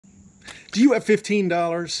Do you have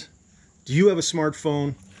 $15? Do you have a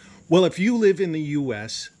smartphone? Well, if you live in the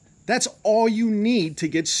US, that's all you need to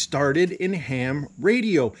get started in ham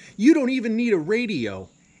radio. You don't even need a radio.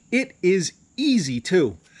 It is easy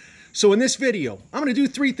too. So in this video, I'm going to do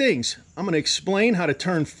three things. I'm going to explain how to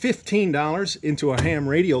turn $15 into a ham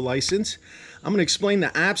radio license. I'm going to explain the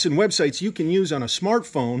apps and websites you can use on a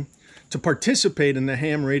smartphone to participate in the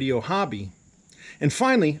ham radio hobby. And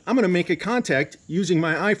finally, I'm going to make a contact using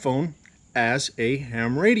my iPhone as a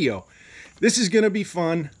ham radio. This is going to be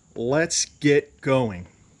fun. Let's get going.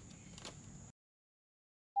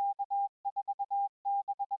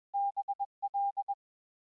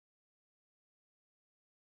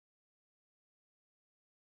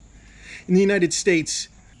 In the United States,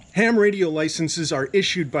 ham radio licenses are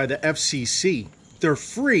issued by the FCC. They're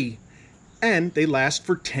free and they last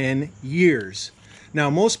for 10 years. Now,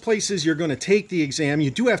 most places you're going to take the exam,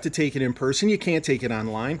 you do have to take it in person, you can't take it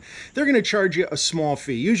online. They're going to charge you a small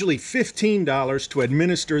fee, usually $15 to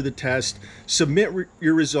administer the test, submit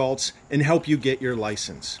your results, and help you get your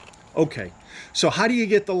license. Okay, so how do you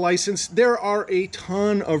get the license? There are a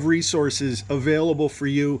ton of resources available for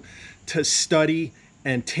you to study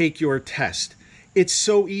and take your test. It's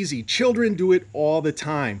so easy. Children do it all the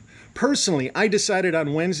time. Personally, I decided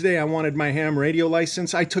on Wednesday I wanted my ham radio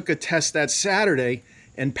license. I took a test that Saturday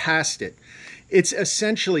and passed it. It's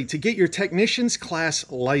essentially to get your technician's class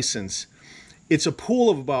license. It's a pool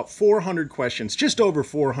of about 400 questions, just over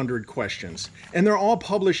 400 questions, and they're all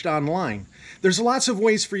published online. There's lots of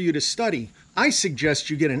ways for you to study. I suggest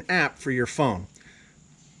you get an app for your phone.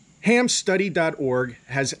 Hamstudy.org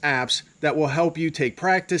has apps that will help you take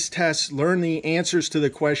practice tests, learn the answers to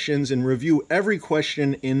the questions, and review every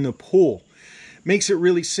question in the pool. Makes it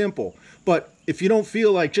really simple. But if you don't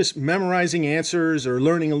feel like just memorizing answers or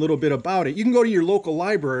learning a little bit about it, you can go to your local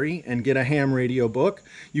library and get a ham radio book.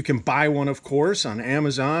 You can buy one, of course, on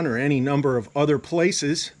Amazon or any number of other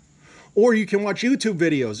places. Or you can watch YouTube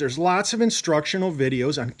videos. There's lots of instructional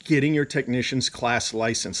videos on getting your technician's class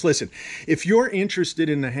license. Listen, if you're interested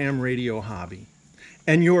in the ham radio hobby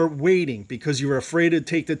and you're waiting because you're afraid to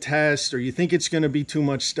take the test or you think it's going to be too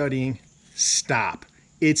much studying, stop.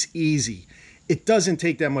 It's easy. It doesn't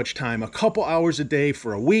take that much time. A couple hours a day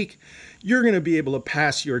for a week, you're going to be able to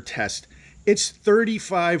pass your test. It's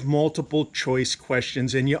 35 multiple choice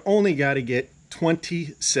questions and you only got to get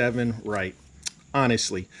 27 right.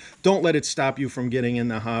 Honestly, don't let it stop you from getting in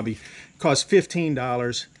the hobby. It costs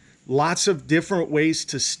 $15. Lots of different ways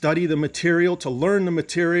to study the material, to learn the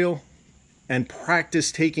material, and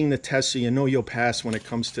practice taking the test so you know you'll pass when it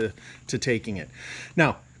comes to taking it.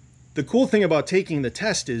 Now, the cool thing about taking the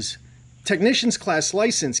test is Technician's Class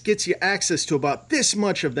License gets you access to about this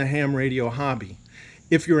much of the ham radio hobby.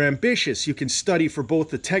 If you're ambitious, you can study for both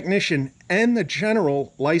the technician and the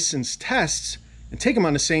general license tests and take them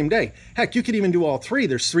on the same day. Heck, you could even do all three.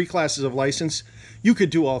 There's 3 classes of license. You could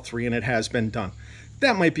do all 3 and it has been done.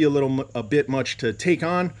 That might be a bit much to take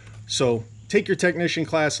on. So take your technician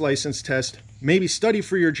class license test, maybe study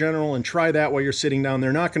for your general and try that while you're sitting down.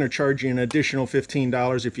 They're not going to charge you an additional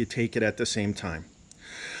 $15 if you take it at the same time.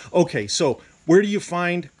 Okay, so where do you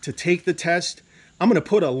find to take the test? I'm going to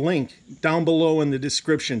put a link down below in the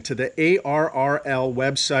description to the ARRL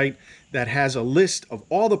website that has a list of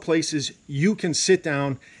all the places you can sit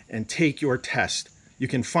down and take your test. You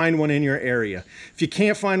can find one in your area. If you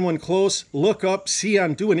can't find one close, look up,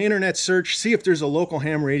 do an internet search, see if there's a local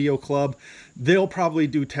ham radio club. They'll probably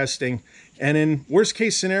do testing. And in worst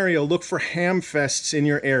case scenario, look for ham fests in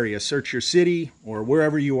your area. Search your city or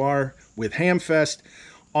wherever you are with ham fest.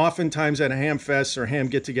 Oftentimes at a ham fest or ham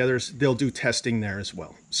get-togethers, they'll do testing there as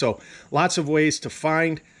well. So lots of ways to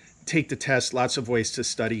find, take the test, lots of ways to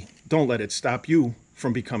study. Don't let it stop you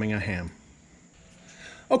from becoming a ham.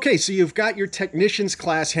 Okay, so you've got your Technician's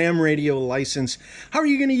Class ham radio license. How are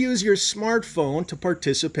you going to use your smartphone to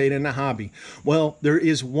participate in the hobby? Well, there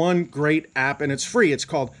is one great app and it's free. It's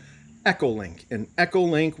called Echolink. And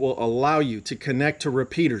Echolink will allow you to connect to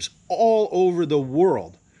repeaters all over the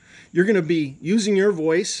world. You're going to be using your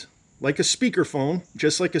voice like a speakerphone,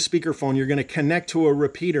 just like a speakerphone. You're going to connect to a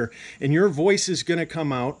repeater and your voice is going to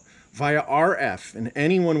come out via RF. And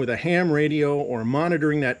anyone with a ham radio or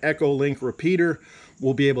monitoring that Echolink repeater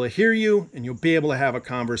will be able to hear you and you'll be able to have a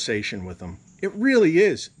conversation with them. It really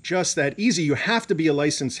is just that easy. You have to be a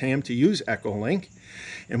licensed ham to use Echolink.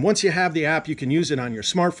 And once you have the app, you can use it on your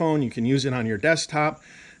smartphone, you can use it on your desktop.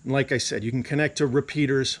 And like I said, you can connect to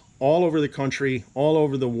repeaters all over the country, all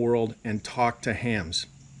over the world, and talk to hams.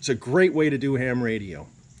 It's a great way to do ham radio.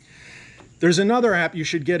 There's another app you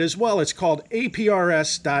should get as well. It's called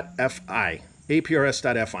aprs.fi.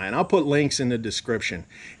 APRS.FI, and I'll put links in the description.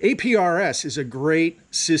 APRS is a great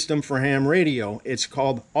system for ham radio. It's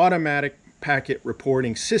called Automatic Packet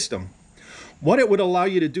Reporting System. What it would allow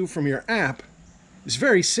you to do from your app is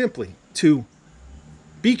very simply to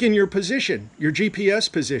beacon your position, your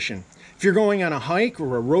GPS position. If you're going on a hike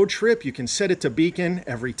or a road trip, you can set it to beacon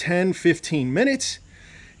every 10-15 minutes,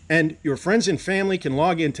 and your friends and family can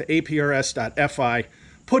log into APRS.FI,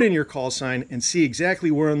 put in your call sign, and see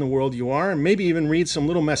exactly where in the world you are, and maybe even read some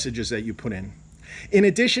little messages that you put in. In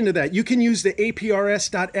addition to that, you can use the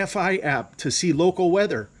APRS.FI app to see local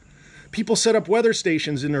weather. People set up weather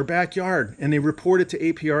stations in their backyard and they report it to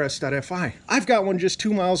APRS.FI. I've got one just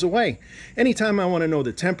 2 miles away. Anytime I want to know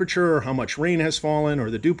the temperature or how much rain has fallen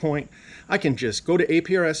or the dew point, I can just go to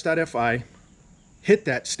APRS.FI, hit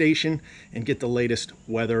that station, and get the latest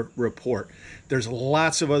weather report. There's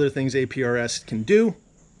lots of other things APRS can do,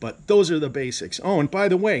 but those are the basics. Oh, and by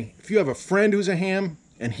the way, if you have a friend who's a ham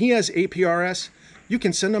and he has APRS, you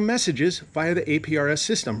can send him messages via the APRS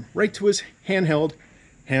system right to his handheld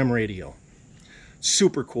ham radio.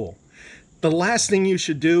 Super cool. The last thing you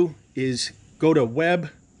should do is go to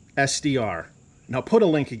WebSDR. And I'll put a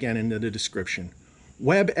link again into the description.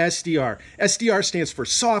 WebSDR. SDR stands for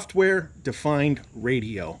Software Defined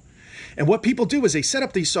Radio. And what people do is they set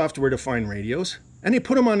up these software defined radios and they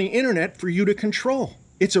put them on the internet for you to control.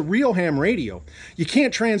 It's a real ham radio. You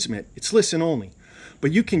can't transmit, it's listen only.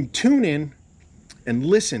 But you can tune in and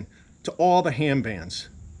listen to all the ham bands.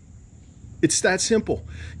 It's that simple.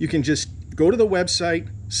 You can just go to the website,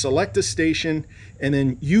 select a station, and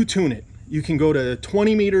then you tune it. You can go to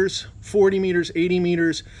 20 meters, 40 meters, 80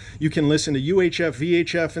 meters. You can listen to UHF,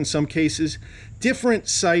 VHF in some cases. Different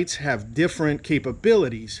sites have different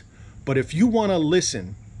capabilities, but if you want to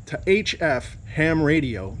listen to HF ham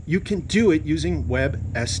radio, you can do it using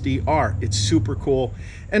WebSDR. It's super cool,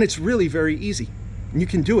 and it's really very easy. You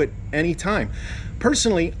can do it anytime.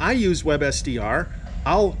 Personally, I use WebSDR.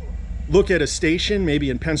 I'll look at a station, maybe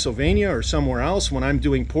in Pennsylvania or somewhere else when I'm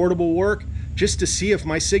doing portable work, just to see if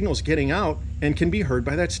my signal's getting out and can be heard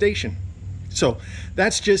by that station. So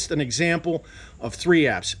that's just an example of 3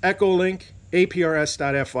 apps: Echolink,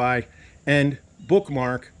 APRS.FI, and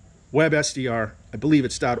bookmark WebSDR. I believe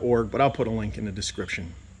it's .org, but I'll put a link in the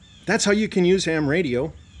description. That's how you can use ham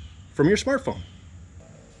radio from your smartphone.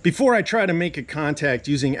 Before I try to make a contact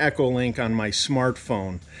using Echolink on my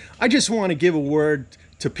smartphone, I just want to give a word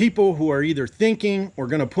to people who are either thinking or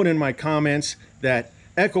going to put in my comments that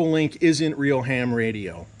Echolink isn't real ham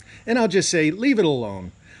radio. And I'll just say, leave it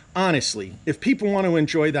alone. Honestly, if people want to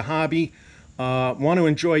enjoy the hobby, want to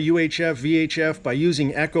enjoy UHF, VHF by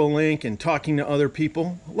using Echolink and talking to other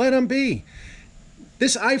people, let them be.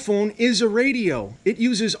 This iPhone is a radio. It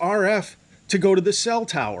uses RF to go to the cell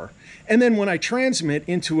tower. And then when I transmit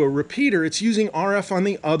into a repeater, it's using RF on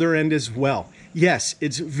the other end as well. Yes,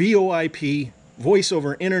 it's VoIP, Voice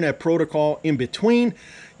over Internet Protocol in between.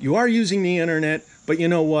 You are using the internet, but you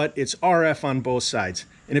know what? It's RF on both sides.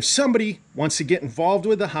 And if somebody wants to get involved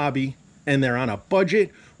with the hobby and they're on a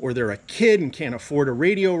budget, or they're a kid and can't afford a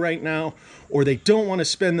radio right now, or they don't want to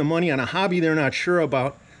spend the money on a hobby they're not sure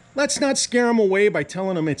about, let's not scare them away by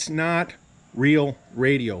telling them it's not real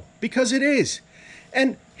radio, because it is.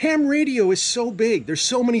 And ham radio is so big. There's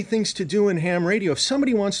so many things to do in ham radio. If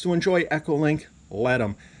somebody wants to enjoy Echolink, let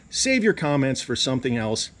them. Save your comments for something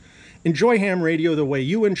else. Enjoy ham radio the way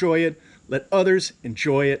you enjoy it. Let others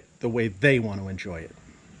enjoy it the way they want to enjoy it.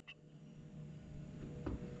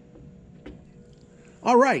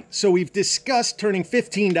 All right, so we've discussed turning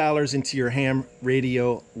 $15 into your ham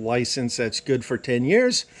radio license. That's good for 10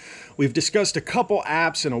 years. We've discussed a couple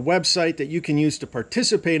apps and a website that you can use to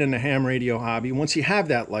participate in the ham radio hobby once you have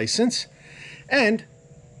that license. And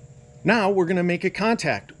now we're going to make a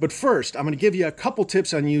contact. But first, I'm going to give you a couple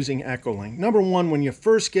tips on using Echolink. Number one, when you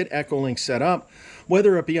first get Echolink set up,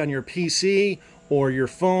 whether it be on your PC or your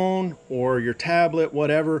phone or your tablet,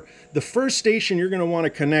 whatever, the first station you're going to want to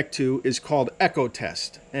connect to is called Echo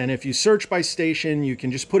Test. And if you search by station, you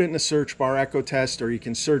can just put it in the search bar, Echo Test, or you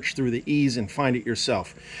can search through the ease and find it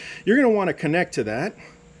yourself. You're going to want to connect to that,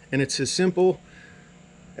 and it's as simple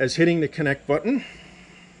as hitting the connect button.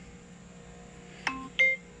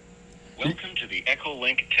 Welcome to the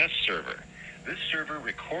Echolink test server. This server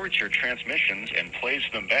records your transmissions and plays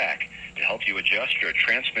them back to help you adjust your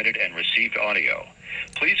transmitted and received audio.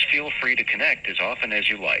 Please feel free to connect as often as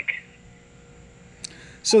you like.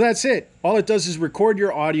 So that's it. All it does is record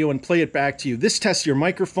your audio and play it back to you. This tests your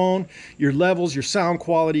microphone, your levels, your sound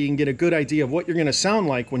quality, and get a good idea of what you're going to sound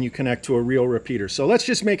like when you connect to a real repeater. So let's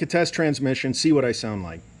just make a test transmission, see what I sound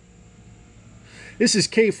like. This is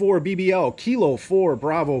K4BBL, Kilo 4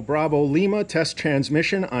 Bravo Bravo Lima, test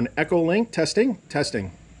transmission on Echolink. Testing,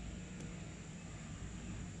 testing.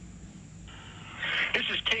 This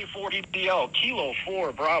is K4BBL, Kilo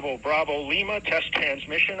 4 Bravo Bravo Lima, test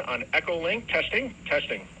transmission on Echolink. Testing,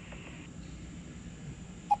 testing.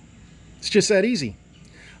 It's just that easy.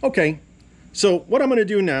 Okay, so what I'm going to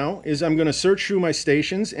do now is I'm going to search through my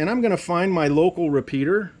stations and I'm going to find my local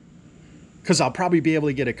repeater, because I'll probably be able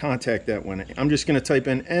to get a contact that one. I'm just going to type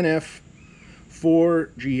in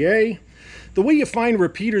NF4GA. The way you find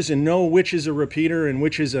repeaters and know which is a repeater and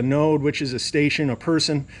which is a node, which is a station, a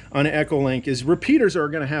person on Echolink, is repeaters are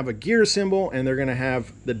going to have a gear symbol and they're going to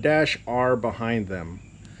have the -R behind them.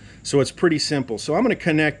 So it's pretty simple. So I'm going to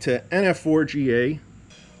connect to NF4GA.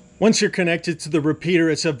 Once you're connected to the repeater,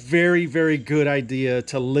 it's a very, very good idea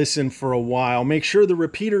to listen for a while. Make sure the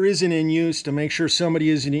repeater isn't in use, to make sure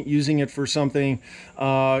somebody isn't using it for something.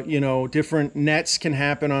 You know, different nets can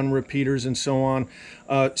happen on repeaters and so on.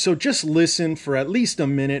 So just listen for at least a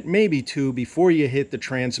minute, maybe two, before you hit the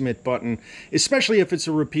transmit button, especially if it's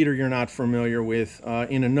a repeater you're not familiar with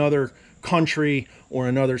in another country or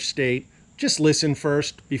another state. Just listen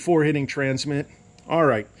first before hitting transmit. All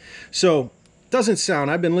right, so doesn't sound,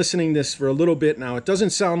 I've been listening this for a little bit now, it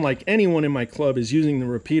doesn't sound like anyone in my club is using the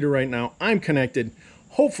repeater right now. I'm connected.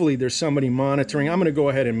 Hopefully there's somebody monitoring. I'm going to go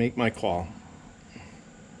ahead and make my call.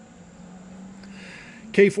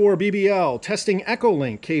 K4BBL, testing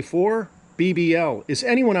Echolink. K4BBL. Is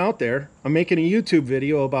anyone out there? I'm making a YouTube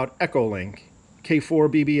video about Echolink.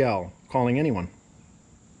 K4BBL, calling anyone.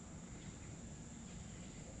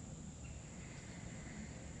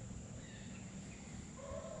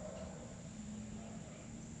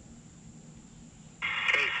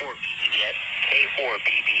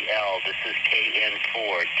 K4BBL, this is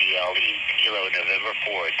KN4DLE, Kilo November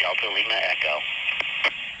 4, Delta Lima Echo.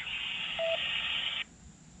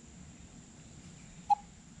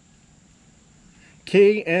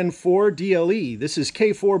 KN4DLE, this is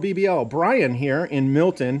K4BBL. Brian here in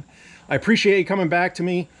Milton. I appreciate you coming back to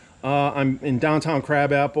me. I'm in downtown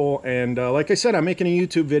Crabapple, and like I said, I'm making a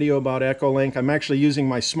YouTube video about Echolink. I'm actually using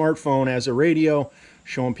my smartphone as a radio,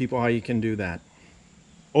 showing people how you can do that.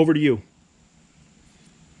 Over to you.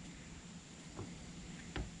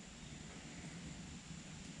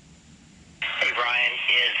 Hey Brian,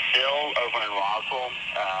 it's Bill over in Roswell.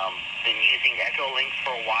 Been using Echolink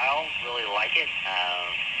for a while, really like it.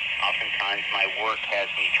 Oftentimes my work has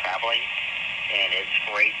me traveling, and it's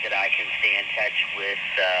great that I can stay in touch with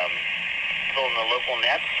people in the local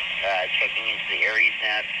nets, checking into the Aries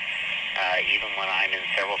nets, even when I'm in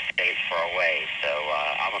several states far away. So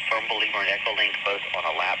I'm a firm believer in Echolink both on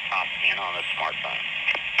a laptop and on a smartphone.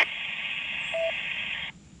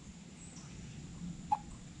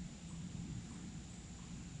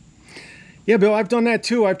 Yeah, Bill, I've done that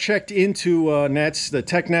too. I've checked into nets, the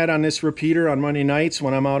TechNet on this repeater on Monday nights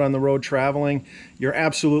when I'm out on the road traveling. You're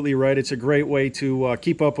absolutely right. It's a great way to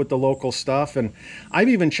keep up with the local stuff. And I've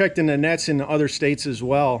even checked into nets in other states as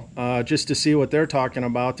well, just to see what they're talking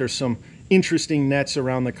about. There's some interesting nets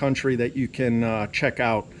around the country that you can check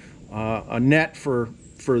out. A net for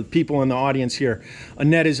people in the audience here, a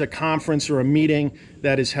net is a conference or a meeting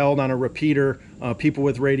that is held on a repeater. People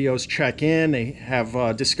with radios check in, they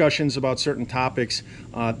have discussions about certain topics.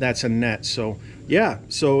 That's a net. So yeah,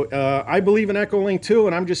 so I believe in Echolink too,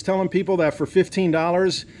 and I'm just telling people that for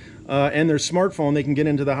 $15 and their smartphone, they can get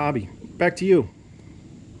into the hobby. Back to you.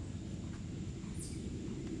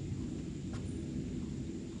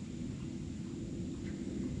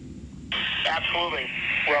 Absolutely.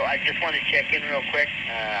 Well, I just want to check in real quick.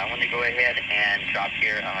 I want to go ahead and drop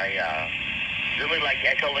here. I really like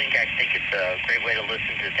Echolink. I think it's a great way to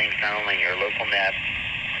listen to things not only in your local net.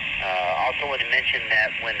 Also want to mention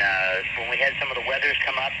that when we had some of the weathers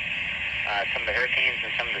come up, some of the hurricanes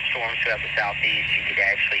and some of the storms throughout the southeast, you could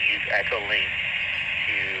actually use Echolink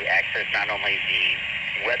to access not only the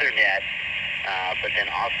weather net, but then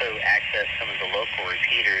also access some of the local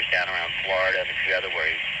repeaters down around Florida and a few other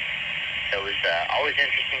ways. So it was always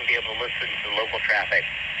interesting to be able to listen to the local traffic,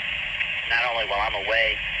 not only while I'm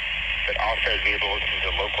away, but also to be able to listen to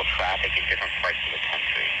local traffic in different parts of the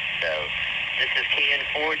country. So this is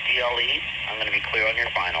KN4DLE. I'm going to be clear on your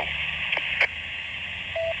final.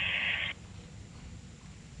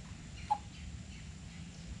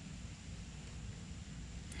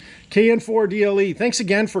 KN4DLE, thanks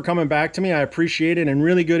again for coming back to me. I appreciate it, and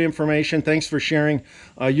really good information. Thanks for sharing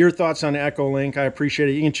your thoughts on Echolink. I appreciate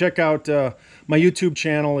it. You can check out my YouTube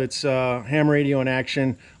channel. It's Ham Radio in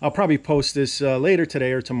Action. I'll probably post this later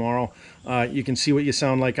today or tomorrow. You can see what you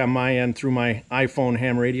sound like on my end through my iPhone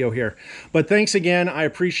ham radio here. But thanks again. I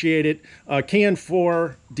appreciate it.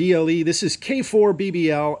 KN4DLE, this is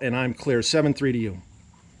K4BBL, and I'm clear. 7-3 to you.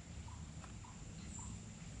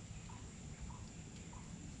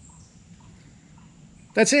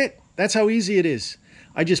 That's it. That's how easy it is.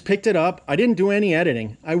 I just picked it up. I didn't do any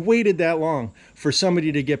editing. I waited that long for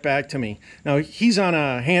somebody to get back to me. Now, he's on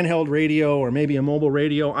a handheld radio or maybe a mobile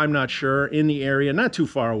radio, I'm not sure, in the area, not too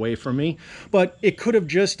far away from me. But it could have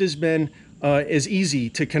just as been as easy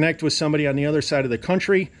to connect with somebody on the other side of the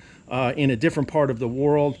country, in a different part of the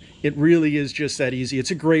world. It really is just that easy.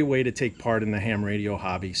 It's a great way to take part in the ham radio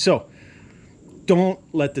hobby. So don't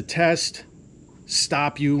let the test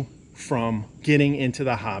stop you from getting into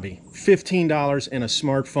the hobby. $15 and a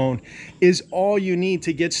smartphone is all you need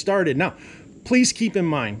to get started. Now, please keep in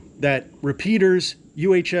mind that repeaters,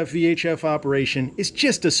 UHF, VHF operation is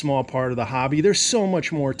just a small part of the hobby. There's so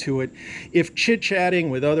much more to it. If chit-chatting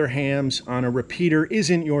with other hams on a repeater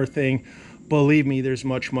isn't your thing, believe me, there's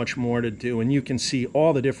much, much more to do. And you can see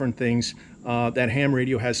all the different things that ham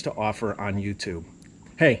radio has to offer on YouTube.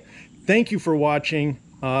 Hey, thank you for watching.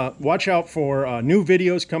 Watch out for new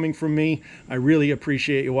videos coming from me. I really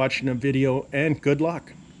appreciate you watching the video, and good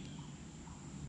luck.